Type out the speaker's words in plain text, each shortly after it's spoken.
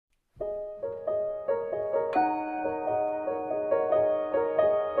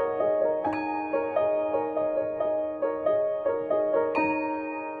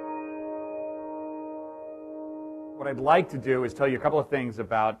I'd like to do is tell you a couple of things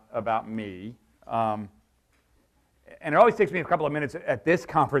about me. And it always takes me a couple of minutes at this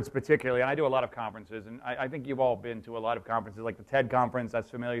conference particularly, and I do a lot of conferences, and I think you've all been to a lot of conferences, like the TED conference, that's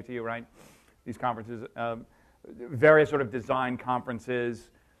familiar to you, right? These conferences, various sort of design conferences.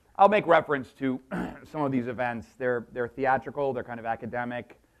 I'll make reference to some of these events. They're theatrical, they're kind of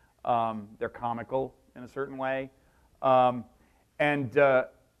academic, they're comical in a certain way, and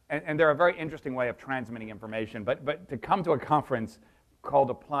they're a very interesting way of transmitting information. But to come to a conference called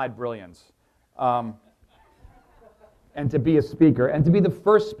Applied Brilliance, and to be a speaker, and to be the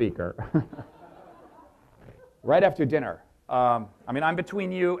first speaker, right after dinner. I mean, I'm between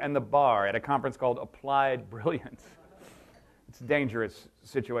you and the bar at a conference called Applied Brilliance. It's a dangerous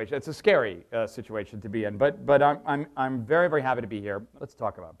situation. It's a scary situation to be in, but I'm very, very happy to be here. Let's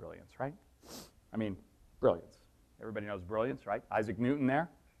talk about brilliance, right? I mean, brilliance. Everybody knows brilliance, right? Isaac Newton there.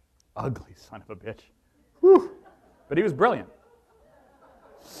 Ugly son of a bitch. Whew. But he was brilliant.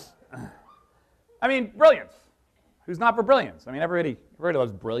 I mean, brilliance. Who's not for brilliance? I mean, everybody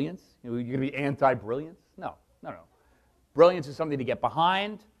loves brilliance. You're going to be anti-brilliance? No. Brilliance is something to get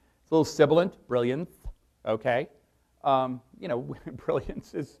behind. It's a little sibilant, brilliant, okay?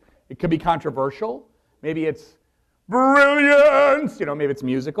 Brilliance it could be controversial. Maybe it's brilliance, maybe it's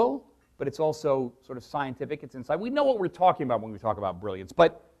musical, but it's also sort of scientific, it's inside. We know what we're talking about when we talk about brilliance,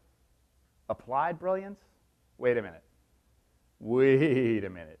 but applied brilliance? Wait a minute.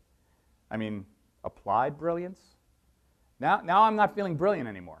 I mean, applied brilliance? Now I'm not feeling brilliant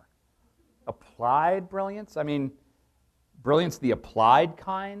anymore. Applied brilliance? I mean, brilliance the applied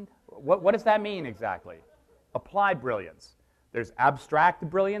kind? What does that mean exactly? Applied brilliance. There's abstract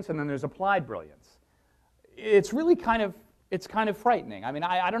brilliance and then there's applied brilliance. It's really kind of frightening. I mean,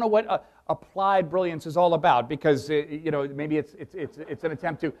 I don't know what applied brilliance is all about because maybe it's an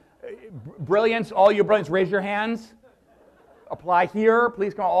attempt to brilliance. All you brilliance, raise your hands. Apply here,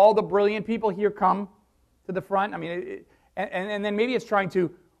 please come. All the brilliant people here come to the front. I mean, and then maybe it's trying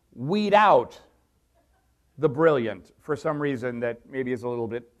to weed out the brilliant for some reason that maybe is a little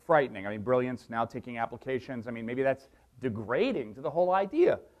bit frightening. I mean, brilliance now taking applications. I mean, maybe that's degrading to the whole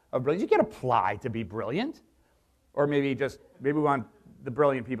idea of brilliance. You can't apply to be brilliant. Or maybe we want the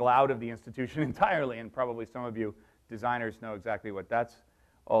brilliant people out of the institution entirely, and probably some of you designers know exactly what that's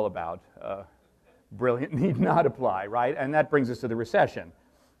all about. Brilliant need not apply, right? And that brings us to the recession,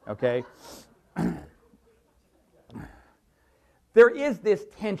 okay? There is this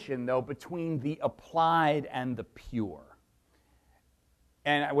tension, though, between the applied and the pure.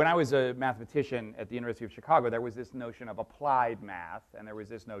 And when I was a mathematician at the University of Chicago, there was this notion of applied math, and there was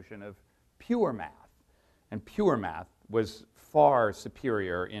this notion of pure math. And pure math was far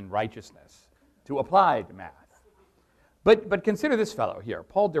superior in righteousness to applied math. But consider this fellow here,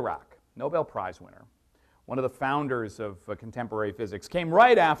 Paul Dirac, Nobel Prize winner, one of the founders of contemporary physics, came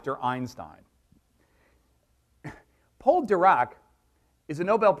right after Einstein. Paul Dirac is a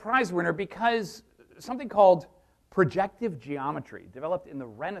Nobel Prize winner because something called projective geometry developed in the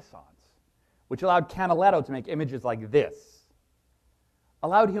Renaissance, which allowed Canaletto to make images like this,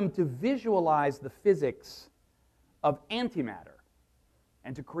 allowed him to visualize the physics of antimatter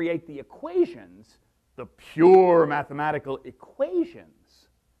and to create the equations, the pure mathematical equations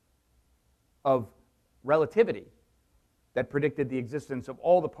of relativity that predicted the existence of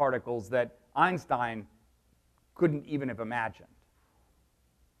all the particles that Einstein couldn't even have imagined.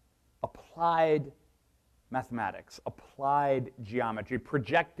 Applied mathematics, applied geometry,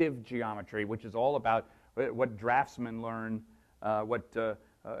 projective geometry, which is all about what draftsmen learn,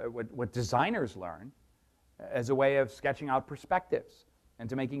 what designers learn, as a way of sketching out perspectives and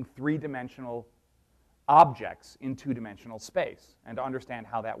to making three-dimensional objects in two-dimensional space and to understand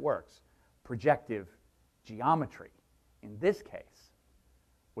how that works. Projective geometry, in this case,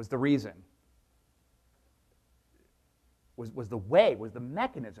 was the reason, was the way, was the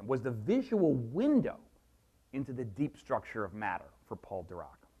mechanism, was the visual window into the deep structure of matter for Paul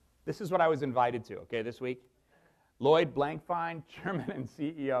Dirac. This is what I was invited to, okay, this week. Lloyd Blankfein, Chairman and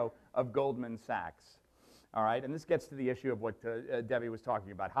CEO of Goldman Sachs. All right, and this gets to the issue of what Debbie was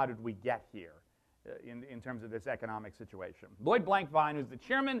talking about. How did we get here in terms of this economic situation? Lloyd Blankfein, who's the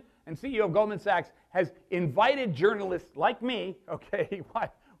Chairman and CEO of Goldman Sachs, has invited journalists like me, okay, why?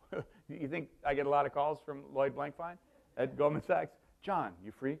 You think I get a lot of calls from Lloyd Blankfein at Goldman Sachs? John,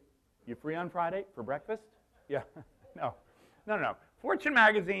 you free? You free on Friday for breakfast? Yeah, no. Fortune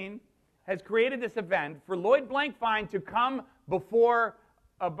magazine has created this event for Lloyd Blankfein to come before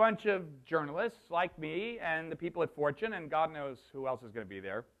a bunch of journalists like me and the people at Fortune, and God knows who else is going to be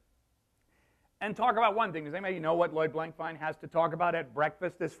there, and talk about one thing. Does anybody know what Lloyd Blankfein has to talk about at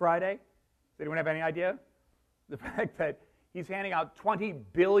breakfast this Friday? Does anyone have any idea? The fact that he's handing out $20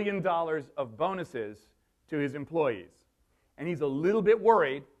 billion of bonuses to his employees. And he's a little bit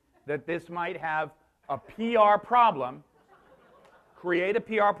worried that this might have a PR problem, create a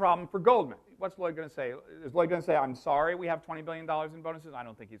PR problem for Goldman. What's Lloyd going to say? Is Lloyd going to say, I'm sorry we have $20 billion in bonuses? I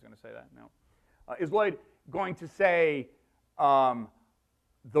don't think he's going to say that, no. Is Lloyd going to say,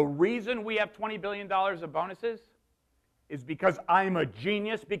 the reason we have $20 billion of bonuses is because I'm a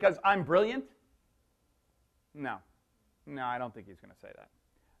genius, because I'm brilliant? No. No, I don't think he's going to say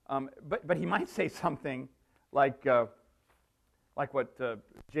that. But he might say something like what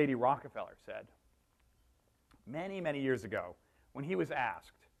J.D. Rockefeller said many, many years ago when he was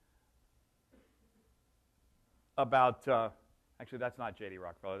asked about, actually that's not J.D.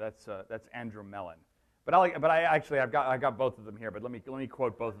 Rockefeller, that's Andrew Mellon. But I've got both of them here, but let me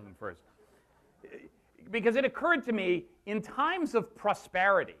quote both of them first. Because it occurred to me, in times of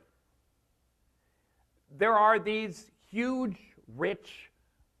prosperity, there are these huge, rich,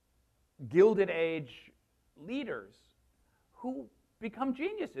 Gilded Age leaders who become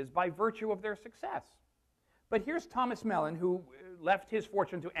geniuses by virtue of their success. But here's Thomas Mellon, who left his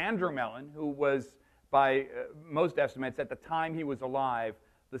fortune to Andrew Mellon, who was, by most estimates, at the time he was alive,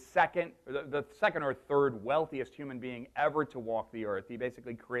 the second or third wealthiest human being ever to walk the earth. He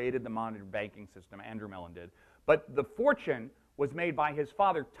basically created the modern banking system, Andrew Mellon did. But the fortune was made by his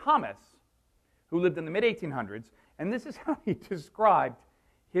father, Thomas, who lived in the mid-1800s, and this is how he described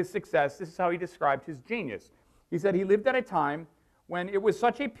his success. This is how he described his genius. He said he lived at a time when it was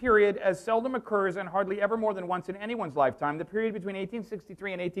such a period as seldom occurs and hardly ever more than once in anyone's lifetime. The period between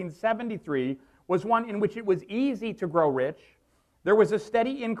 1863 and 1873 was one in which it was easy to grow rich. There was a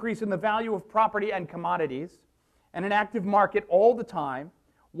steady increase in the value of property and commodities, and an active market all the time.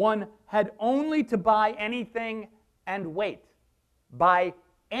 One had only to buy anything and wait. Buy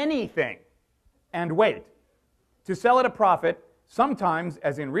anything and wait. To sell at a profit, sometimes,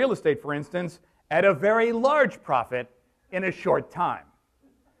 as in real estate for instance, at a very large profit in a short time.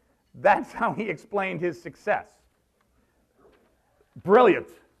 That's how he explained his success. Brilliant.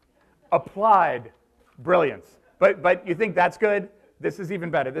 Applied brilliance. But you think that's good? This is even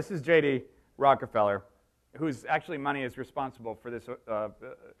better. This is J.D. Rockefeller, whose actually money is responsible for this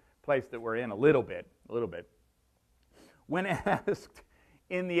place that we're in a little bit. When asked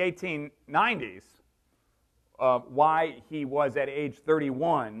in the 1890s why he was at age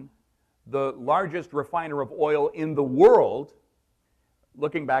 31 the largest refiner of oil in the world,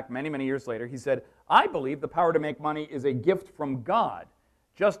 looking back many, many years later, he said, I believe the power to make money is a gift from God,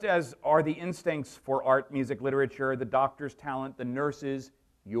 just as are the instincts for art, music, literature, the doctor's talent, the nurse's,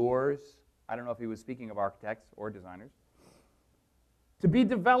 yours. I don't know if he was speaking of architects or designers. To be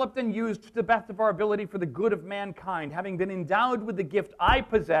developed and used to the best of our ability for the good of mankind. Having been endowed with the gift I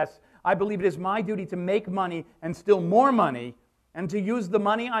possess, I believe it is my duty to make money and still more money, and to use the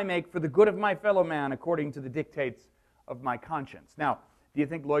money I make for the good of my fellow man according to the dictates of my conscience. Now, do you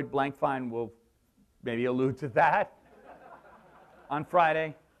think Lloyd Blankfein will maybe allude to that on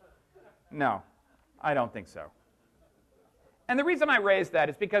Friday? No, I don't think so. And the reason I raise that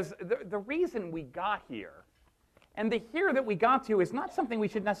is because the reason we got here, and the here that we got to, is not something we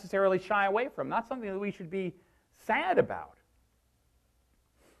should necessarily shy away from, not something that we should be sad about.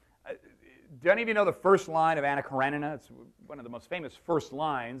 Do any of you know the first line of Anna Karenina? It's one of the most famous first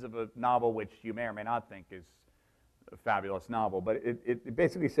lines of a novel which you may or may not think is a fabulous novel, but it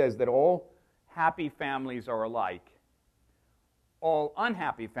basically says that all happy families are alike. All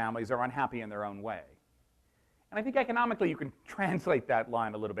unhappy families are unhappy in their own way. And I think economically you can translate that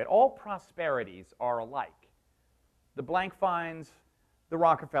line a little bit. All prosperities are alike. The Blankfeins, the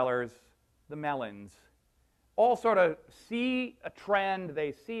Rockefellers, the Mellons, all sort of see a trend,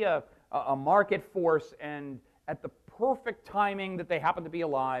 they see a market force, and at the perfect timing that they happen to be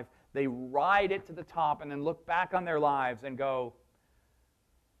alive, they ride it to the top and then look back on their lives and go,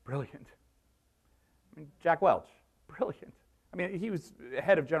 brilliant. I mean, Jack Welch, brilliant. I mean, he was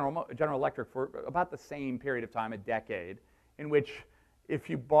head of General Electric for about the same period of time, a decade, in which if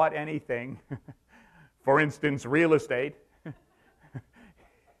you bought anything, for instance, real estate,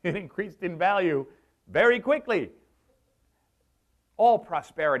 it increased in value very quickly. All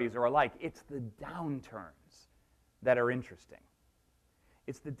prosperities are alike. It's the downturns that are interesting.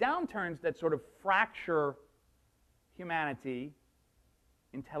 It's the downturns that sort of fracture humanity,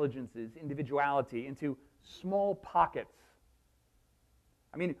 intelligences, individuality into small pockets.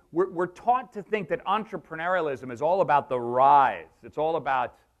 I mean, we're taught to think that entrepreneurialism is all about the rise. It's all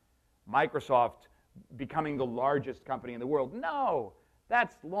about Microsoft becoming the largest company in the world. No,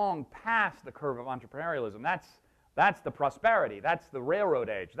 that's long past the curve of entrepreneurialism. That's the prosperity. That's the railroad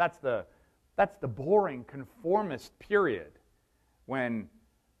age. That's the That's the boring conformist period when,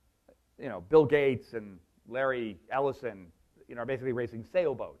 Bill Gates and Larry Ellison, are basically racing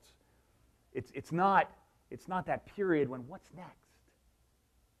sailboats. It's not that period when what's next?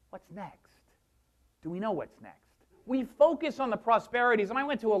 What's next? Do we know what's next? We focus on the prosperities, and I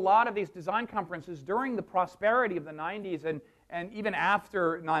went to a lot of these design conferences during the prosperity of the 90s and even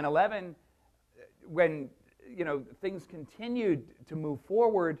after 9/11, when things continued to move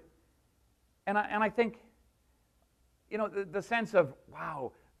forward. And I think, the sense of,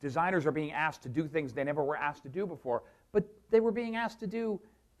 wow, designers are being asked to do things they never were asked to do before, but they were being asked to do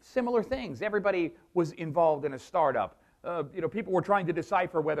similar things. Everybody was involved in a startup. People were trying to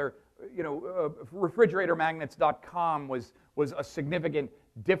decipher whether, refrigeratormagnets.com was a significant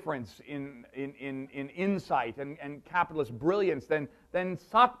difference in insight and capitalist brilliance than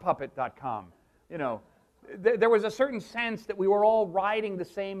sockpuppet.com. There was a certain sense that we were all riding the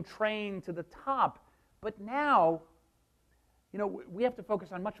same train to the top. But now, we have to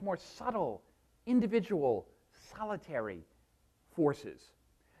focus on much more subtle, individual, solitary forces.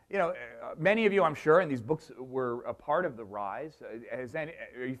 Many of you, I'm sure, and these books were a part of the rise.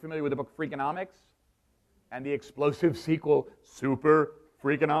 Are you familiar with the book Freakonomics? And the explosive sequel, Super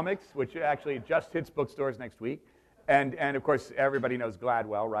Freakonomics, which actually just hits bookstores next week. And of course, everybody knows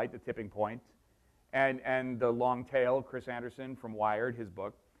Gladwell, right? The Tipping Point. And the long tail, Chris Anderson from Wired, his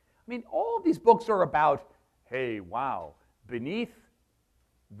book. I mean, all of these books are about, hey, wow, beneath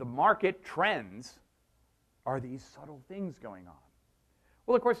the market trends are these subtle things going on.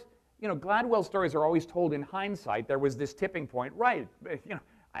 Well, of course, Gladwell stories are always told in hindsight. There was this tipping point, right?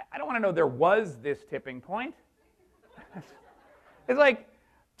 I don't want to know there was this tipping point. It's like,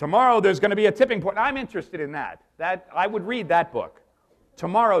 tomorrow there's going to be a tipping point. I'm interested in that. I would read that book,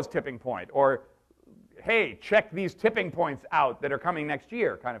 Tomorrow's Tipping Point, or hey, check these tipping points out that are coming next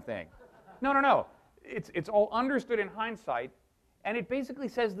year kind of thing. No. It's all understood in hindsight, and it basically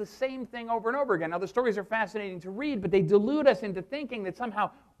says the same thing over and over again. Now, the stories are fascinating to read, but they delude us into thinking that somehow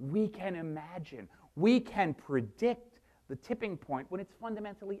we can imagine, we can predict the tipping point when it's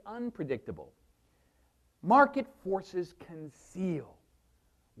fundamentally unpredictable. Market forces conceal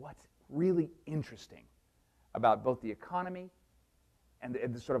what's really interesting about both the economy and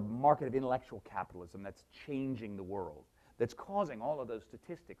the sort of market of intellectual capitalism that's changing the world, that's causing all of those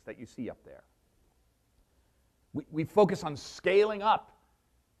statistics that you see up there. We focus on scaling up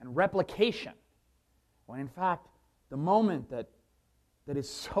and replication, when in fact, the moment that is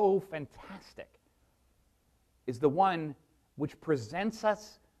so fantastic is the one which presents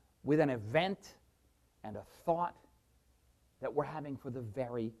us with an event and a thought that we're having for the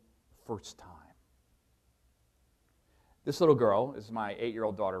very first time. This little girl is my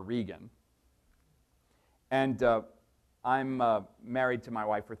 8-year-old daughter, Regan. And I'm married to my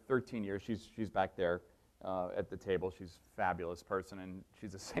wife for 13 years. She's back there at the table. She's a fabulous person, and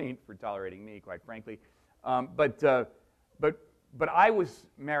she's a saint for tolerating me, quite frankly. But I was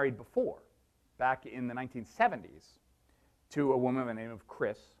married before, back in the 1970s, to a woman by the name of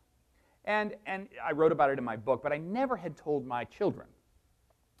Chris. And I wrote about it in my book, but I never had told my children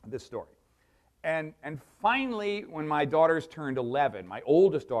this story. And finally, when my daughters turned 11, my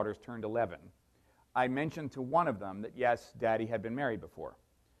oldest daughters turned 11, I mentioned to one of them that, yes, Daddy had been married before.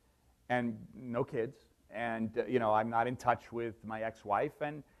 And no kids. And, I'm not in touch with my ex-wife.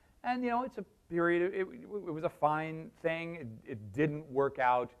 And it's a period, it was a fine thing. It didn't work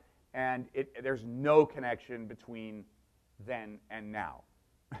out. And there's no connection between then and now.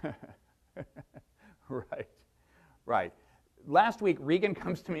 Right. Last week, Regan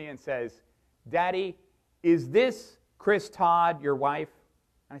comes to me and says, Daddy, is this Chris Todd, your wife?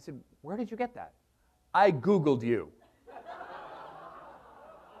 And I said, where did you get that? I Googled you.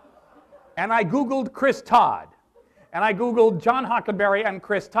 And I Googled Chris Todd. And I Googled John Hockenberry and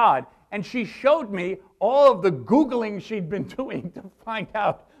Chris Todd. And she showed me all of the Googling she'd been doing to find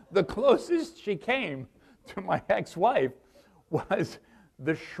out the closest she came to my ex-wife was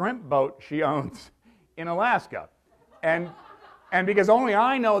the shrimp boat she owns in Alaska. And because only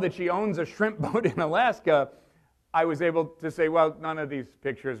I know that she owns a shrimp boat in Alaska, I was able to say, well, none of these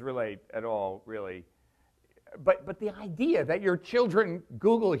pictures relate at all, really. But the idea that your children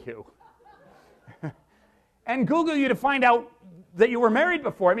Google you, and Google you to find out that you were married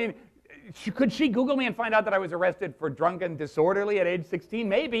before. I mean, could she Google me and find out that I was arrested for drunken disorderly at age 16?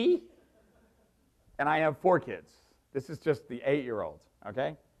 Maybe. And I have 4 kids. This is just the 8-year-old,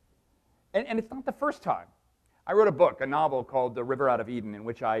 okay? And it's not the first time. I wrote a book, a novel called The River Out of Eden, in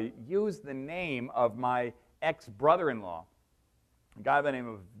which I used the name of my ex-brother-in-law, a guy by the name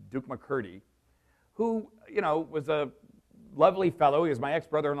of Duke McCurdy, who, was a lovely fellow. He was my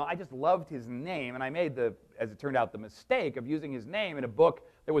ex-brother-in-law. I just loved his name, and I made the, as it turned out, the mistake of using his name in a book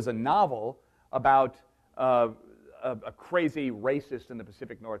that was a novel about a crazy racist in the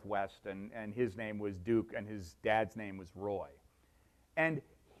Pacific Northwest, and his name was Duke, and his dad's name was Roy. And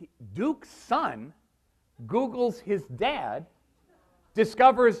Duke's son Googles his dad,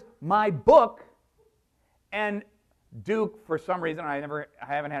 discovers my book, and Duke, for some reason, I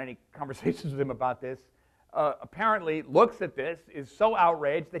haven't had any conversations with him about this, apparently looks at this, is so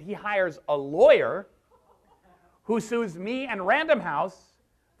outraged that he hires a lawyer who sues me and Random House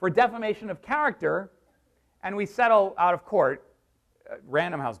for defamation of character, and we settle out of court,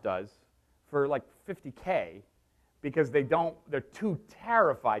 Random House does, for like $50K, because they're too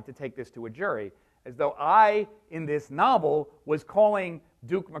terrified to take this to a jury, as though I, in this novel, was calling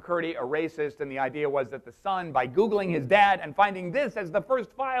Duke McCurdy a racist, and the idea was that the son, by Googling his dad and finding this as the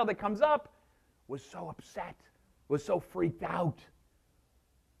first file that comes up, was so upset, was so freaked out,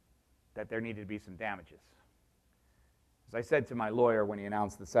 that there needed to be some damages. As I said to my lawyer when he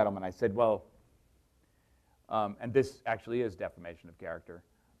announced the settlement, I said, well, and this actually is defamation of character,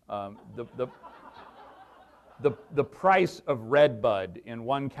 the price of Redbud in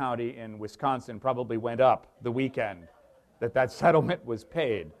one county in Wisconsin probably went up the weekend that settlement was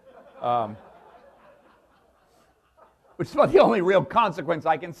paid, which is about the only real consequence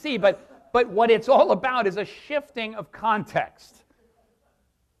I can see. But what it's all about is a shifting of context.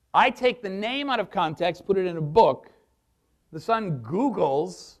 I take the name out of context, put it in a book. The son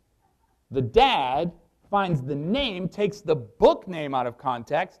Googles the dad, finds the name, takes the book name out of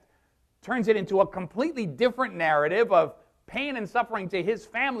context, turns it into a completely different narrative of pain and suffering to his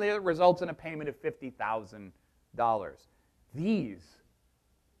family that results in a payment of $50,000. These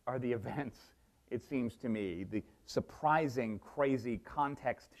are the events, it seems to me, the surprising, crazy,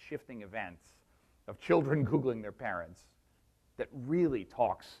 context-shifting events of children Googling their parents that really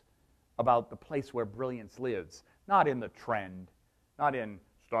talks about the place where brilliance lives, not in the trend, not in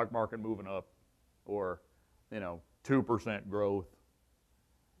stock market moving up or, 2% growth,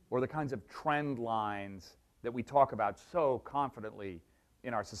 or the kinds of trend lines that we talk about so confidently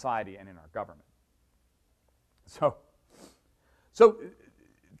in our society and in our government. So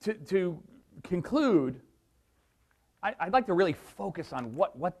to conclude, I'd like to really focus on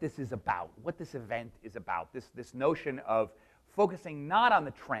what this is about, what this event is about, this notion of focusing not on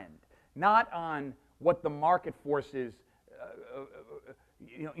the trend, not on what the market forces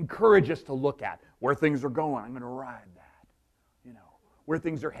encourage us to look at, where things are going. I'm going to ride that. Where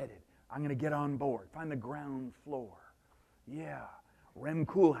things are headed. I'm going to get on board. Find the ground floor. Yeah. Rem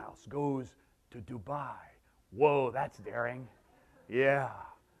Koolhaas goes to Dubai. Whoa, that's daring. Yeah.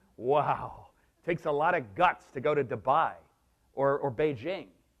 Wow. Takes a lot of guts to go to Dubai or Beijing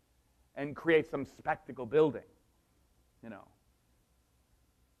and create some spectacle building.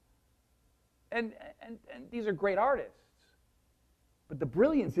 And these are great artists. But the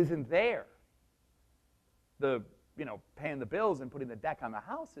brilliance isn't there. The paying the bills and putting the deck on the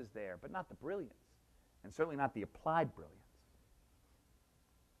house is there, but not the brilliance, and certainly not the applied brilliance.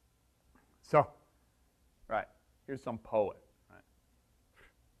 So, right, here's some poet.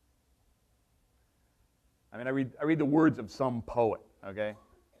 Right? I read the words of some poet, okay?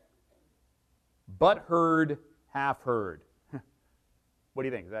 But heard, half heard. What do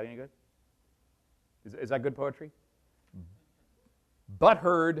you think? Is that any good? Is that good poetry? But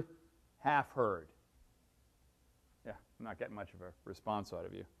heard, half heard. Yeah, I'm not getting much of a response out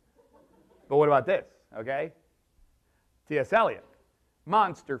of you. But what about this, okay? T.S. Eliot,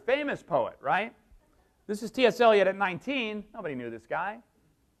 monster famous poet, right? This is T.S. Eliot at 19. Nobody knew this guy.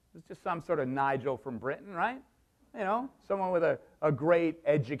 It was just some sort of Nigel from Britain, right? Someone with a great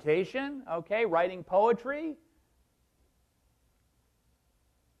education, okay, writing poetry.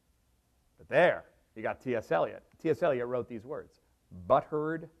 But there, you got T.S. Eliot. T.S. Eliot wrote these words, but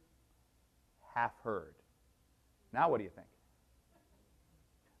heard, half heard. Now what do you think?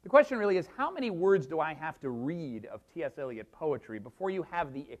 The question really is, how many words do I have to read of T.S. Eliot poetry before you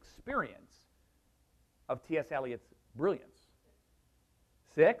have the experience of T.S. Eliot's brilliance?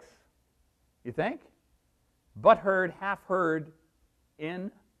 6, you think? But heard, half heard in?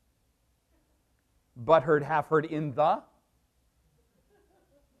 But heard, half heard in the?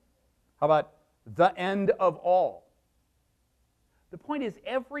 How about the end of all? The point is,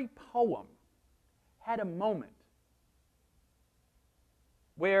 every poem had a moment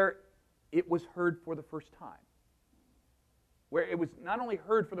where it was heard for the first time. Where it was not only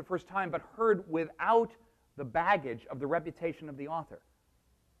heard for the first time, but heard without the baggage of the reputation of the author.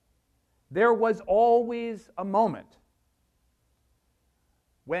 There was always a moment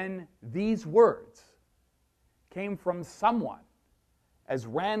when these words came from someone as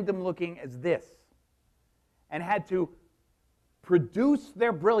random looking as this and had to produce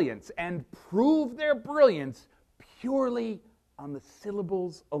their brilliance and prove their brilliance purely on the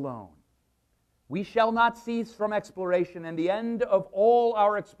syllables alone. We shall not cease from exploration, and the end of all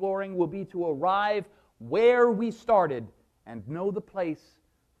our exploring will be to arrive where we started and know the place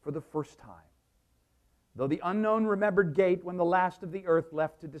for the first time. Though the unknown remembered gate when the last of the earth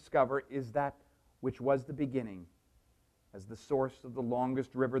left to discover is that which was the beginning, as the source of the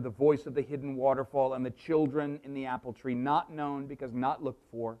longest river, the voice of the hidden waterfall, and the children in the apple tree, not known because not looked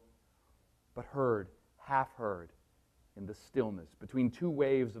for, but heard, half heard, in the stillness between two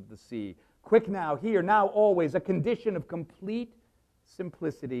waves of the sea. Quick now, here, now, always, a condition of complete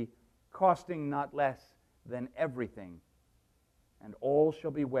simplicity, costing not less than everything. And all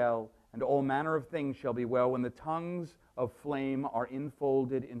shall be well, and all manner of things shall be well, when the tongues of flame are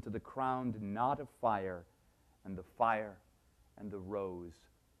infolded into the crowned knot of fire, and the fire and the rose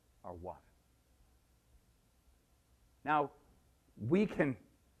are one. Now, we can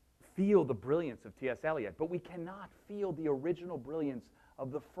feel the brilliance of T.S. Eliot, but we cannot feel the original brilliance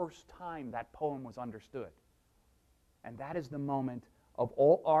of the first time that poem was understood. And that is the moment of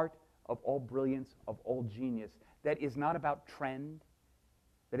all art, of all brilliance, of all genius, that is not about trend,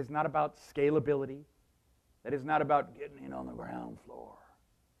 that is not about scalability, that is not about getting in on the ground floor.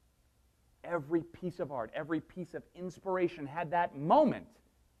 Every piece of art, every piece of inspiration had that moment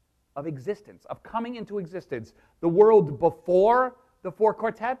of existence, of coming into existence. The world before the four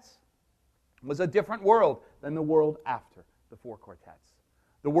quartets was a different world than the world after the four quartets.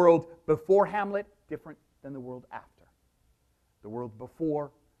 The world before Hamlet, different than the world after. The world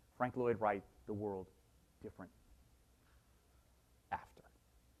before Frank Lloyd Wright, the world different after.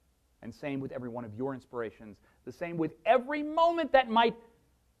 And same with every one of your inspirations, the same with every moment that might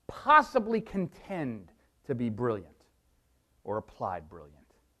possibly contend to be brilliant or applied brilliant.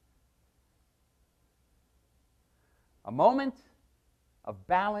 A moment of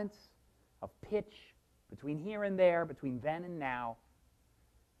balance, of pitch between here and there, between then and now.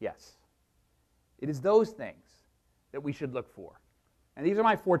 Yes, it is those things that we should look for. And these are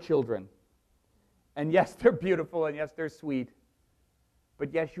my 4 children. And yes, they're beautiful, and yes, they're sweet.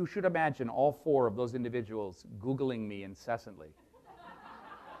 But yes, you should imagine all 4 of those individuals Googling me incessantly.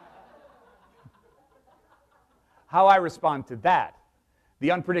 How I respond to that, the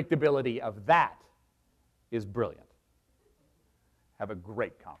unpredictability of that, is brilliant. Have a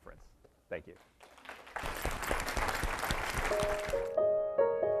great conference. Thank you.